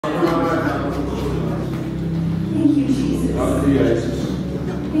u, Jezus.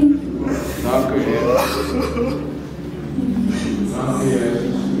 Dank u, Heer. Dank u,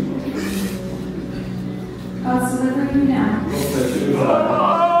 Jezus. God's delivering you now. God zet u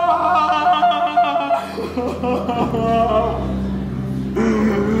vrij.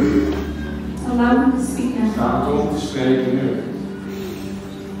 Allow him to speak now. Laat hem te spreken nu.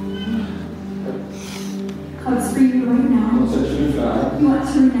 God's free you right now. God zet u vrij. He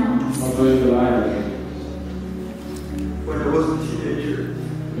wants to renounce. Wat wil je beleiden? When I was a teenager,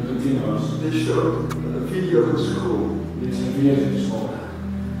 Met een tiener was. they showed a video in school Dit is een video in school.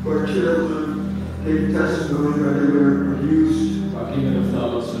 where children gave testimony that they were abused Waar kinderen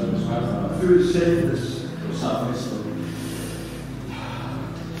vertellen dat ze misbruikt waren. through Satanists. Door satanisten.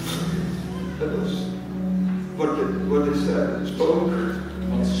 That was what they said, spoke.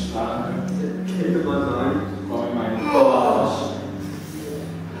 Wat ze spraken. It came to my mind. Kwam in mijn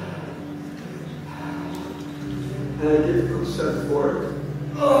And I didn't consent for it.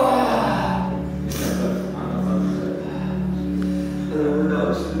 Ik heb er aandacht aan gegeven. And I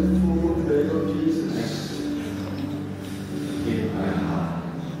renounced it in full in the name of Jesus.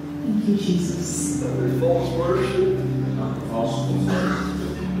 Thank you, Jesus. Every false worship, Valse godsdienst.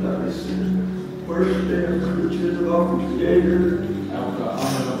 every worshiping of creatures above the Creator, Elke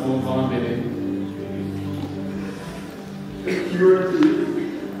andere vorm van aanbidding. impurity,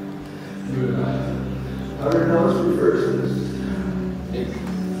 Puurheid. I renounce perverseness, Ik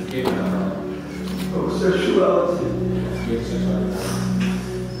vergeet het wel. homosexuality, Vergeet seksualiteit.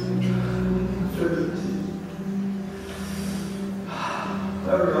 infidelity.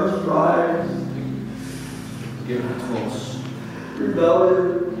 I renounce pride, Vergeet het trots. rebellion,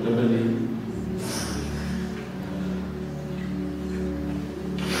 Rebellie.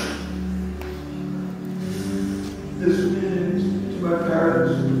 disobedience to my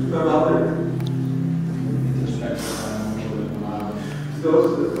parents, to my mother, Respect voor mijn moeder en mijn ouders. to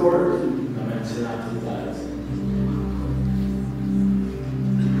those in authority. Naar mensen in autoriteit.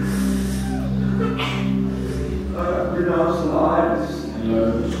 I renounce lies, En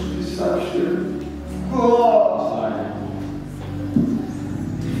leugens. deception. Slijden.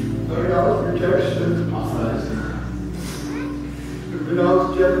 I renounce rejection. Afwijzing. I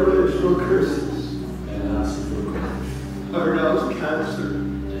renounce generational curses. En relatievloeken. I renounce cancer.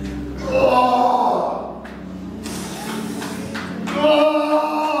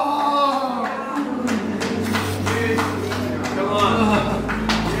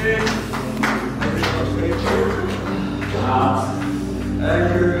 Haat.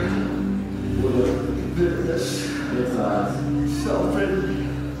 Anger, Woede. bitterness, Bitterheid. self-pity.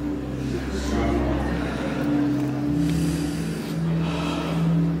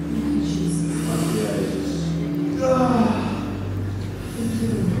 Dank u, Jezus.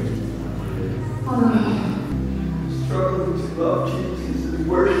 Struggling to love Jesus and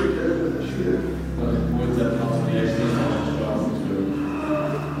worship Him as I should. Dat ik moeite heb gehad van Jezus niet zoals ik wel moet doen.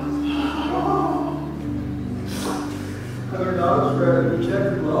 I renounce where I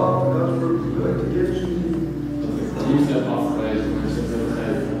reject love and that's where He's going to give to me. Dat ik de liefde heb afgewezen om mensen te willen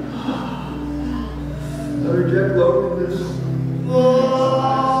geven. I reject loneliness.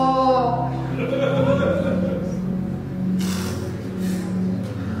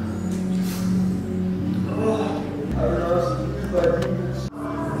 I renounce to be used by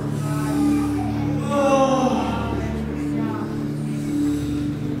demons.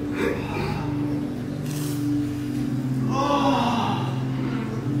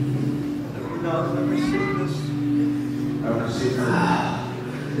 I renounce every sickness, Elke ziekte.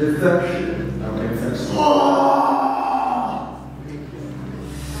 infection, Elke infectie.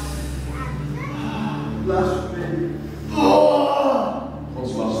 blasphemy,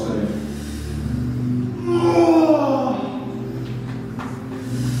 Godslastering.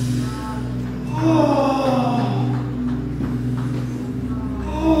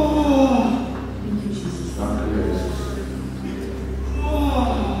 Thank you, Jesus. Dank u, Jezus.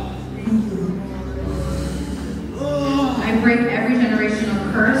 I break every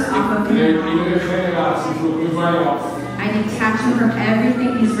generational curse off of Neem him. iedere generatie vloek nu van je af. I detach him from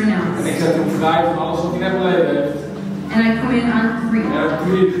everything he's En ik renounced. zet hem vrij van alles wat hij net beleden heeft. And I come in on free. En hij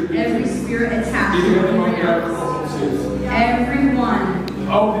heeft Every spirit attached to iedere him man die uit de renounced. God zit. Everyone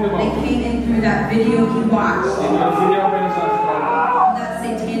Ook die de that man. came in through that video he watched. Die naar de video binnen zijn gekomen. That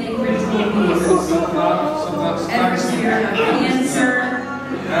satanic ritual beast. Every spirit of cancer.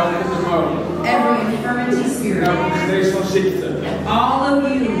 Elke demon. Every infirmity spirit. Elke geest van ziekte. All of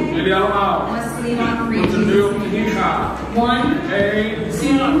you Jullie allemaal. must lean on free. Moeten nu op de knie gaan. 1,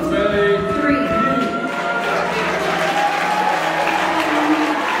 1, 2, 3.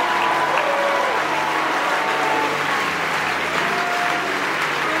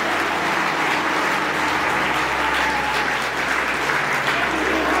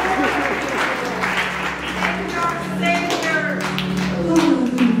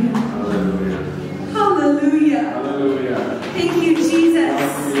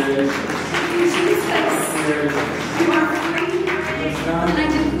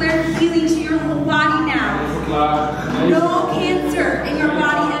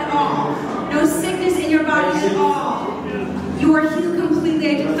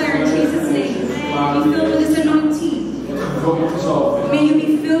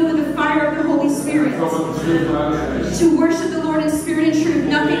 To worship the Lord in spirit and truth.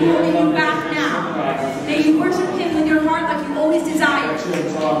 Nothing holding you back now. May you worship Him with your heart like you always desired.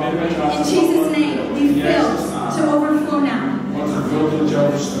 In Jesus' name, be filled to overflow now.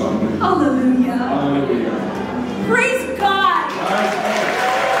 Hallelujah.